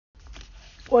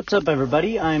What's up,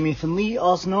 everybody? I'm Ethan Lee,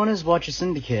 also known as Watch a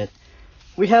Syndicate.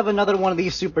 We have another one of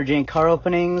these super jank car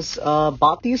openings.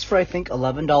 Bought these for, I think,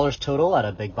 $11 total at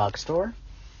a big box store.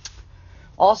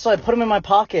 Also, I put them in my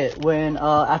pocket when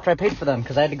after I paid for them,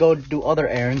 because I had to go do other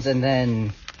errands, and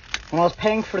then when I was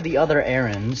paying for the other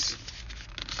errands,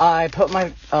 I put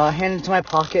my hand into my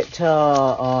pocket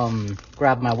to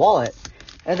grab my wallet,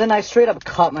 and then I straight up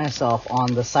cut myself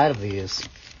on the side of these.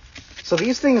 So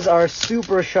these things are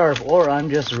super sharp, or I'm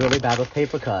just really bad with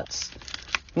paper cuts.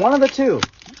 One of the two.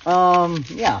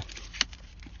 Yeah.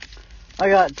 I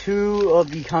got two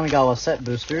of the Kamigawa set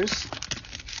boosters,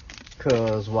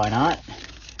 cause why not?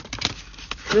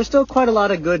 There's still quite a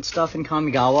lot of good stuff in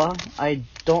Kamigawa. I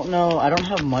don't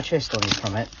have much I still need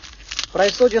from it, but I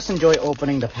still just enjoy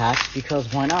opening the packs,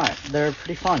 because why not? They're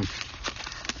pretty fun.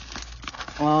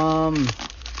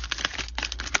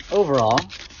 Overall,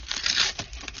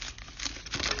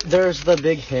 there's the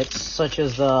big hits, such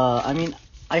as I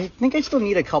think I still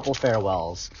need a couple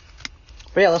farewells.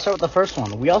 But yeah, let's start with the first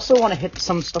one. We also want to hit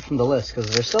some stuff from the list,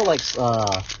 because there's still,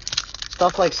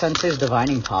 stuff like Sensei's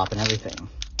Divining Top and everything.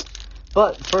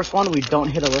 But, first one, we don't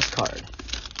hit a list card.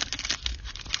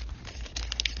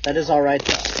 That is alright,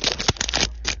 though.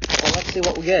 Well, let's see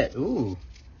what we get. Ooh.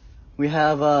 We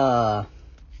have,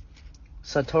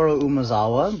 Satoru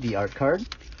Umezawa, the art card.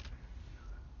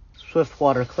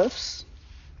 Swiftwater Cliffs.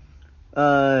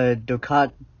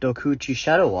 Dokuchi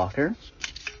Shadow Walker,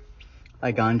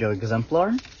 Iganjo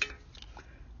Exemplar,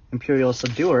 Imperial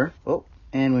Subduer,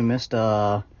 and we missed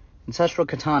Ancestral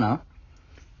Katana,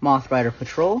 Moth Rider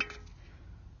Patrol,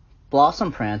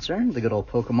 Blossom Prancer, the good old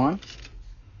Pokemon,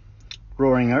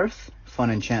 Roaring Earth,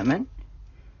 Fun Enchantment,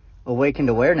 Awakened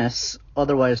Awareness,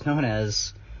 otherwise known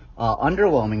as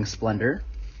Underwhelming Splendor,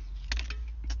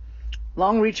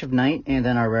 Long Reach of Night, and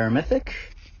then our rare mythic,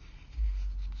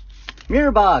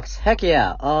 Mirror Box, heck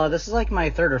yeah. This is like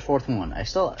my third or fourth one. I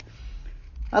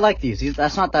like these.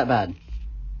 That's not that bad.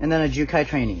 And then a Jukai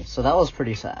Trainee, so that was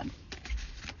pretty sad.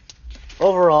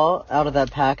 Overall, out of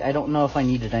that pack, I don't know if I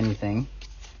needed anything.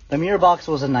 The Mirror Box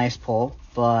was a nice pull,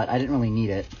 but I didn't really need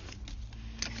it.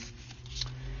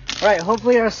 Alright,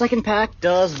 hopefully our second pack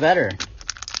does better.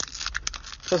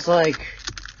 Just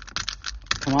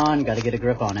come on, gotta get a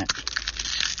grip on it.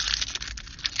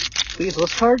 Please,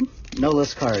 list card? No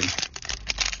list card.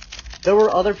 There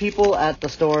were other people at the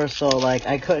store, so,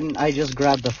 I just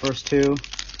grabbed the first two.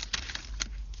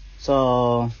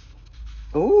 So,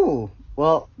 ooh,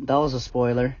 well, that was a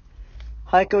spoiler.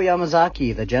 Heiko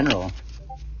Yamazaki, the General.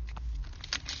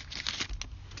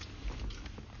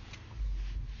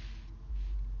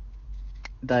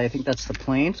 I think that's the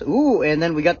Plains. Ooh, and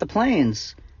then we got the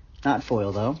Plains. Not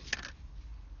foil, though.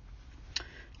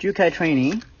 Jukai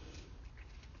Trainee.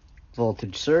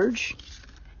 Voltage Surge.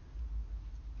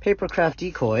 Papercraft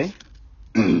Decoy,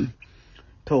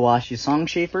 Towashi Song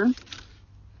Shaper,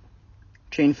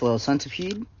 Chainflow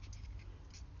Centipede,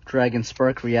 Dragon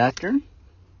Spark Reactor,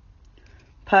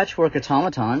 Patchwork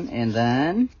Automaton, and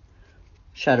then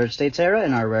Shattered States Era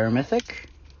in our rare mythic.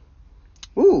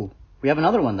 Ooh, we have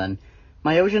another one then.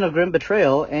 Myosian of Grim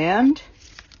Betrayal, and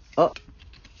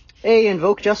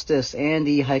Invoke Justice, and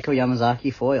the Heiko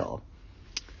Yamazaki foil.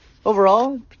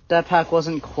 Overall, that pack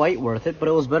wasn't quite worth it, but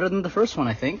it was better than the first one,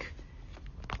 I think.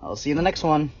 I'll see you in the next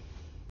one.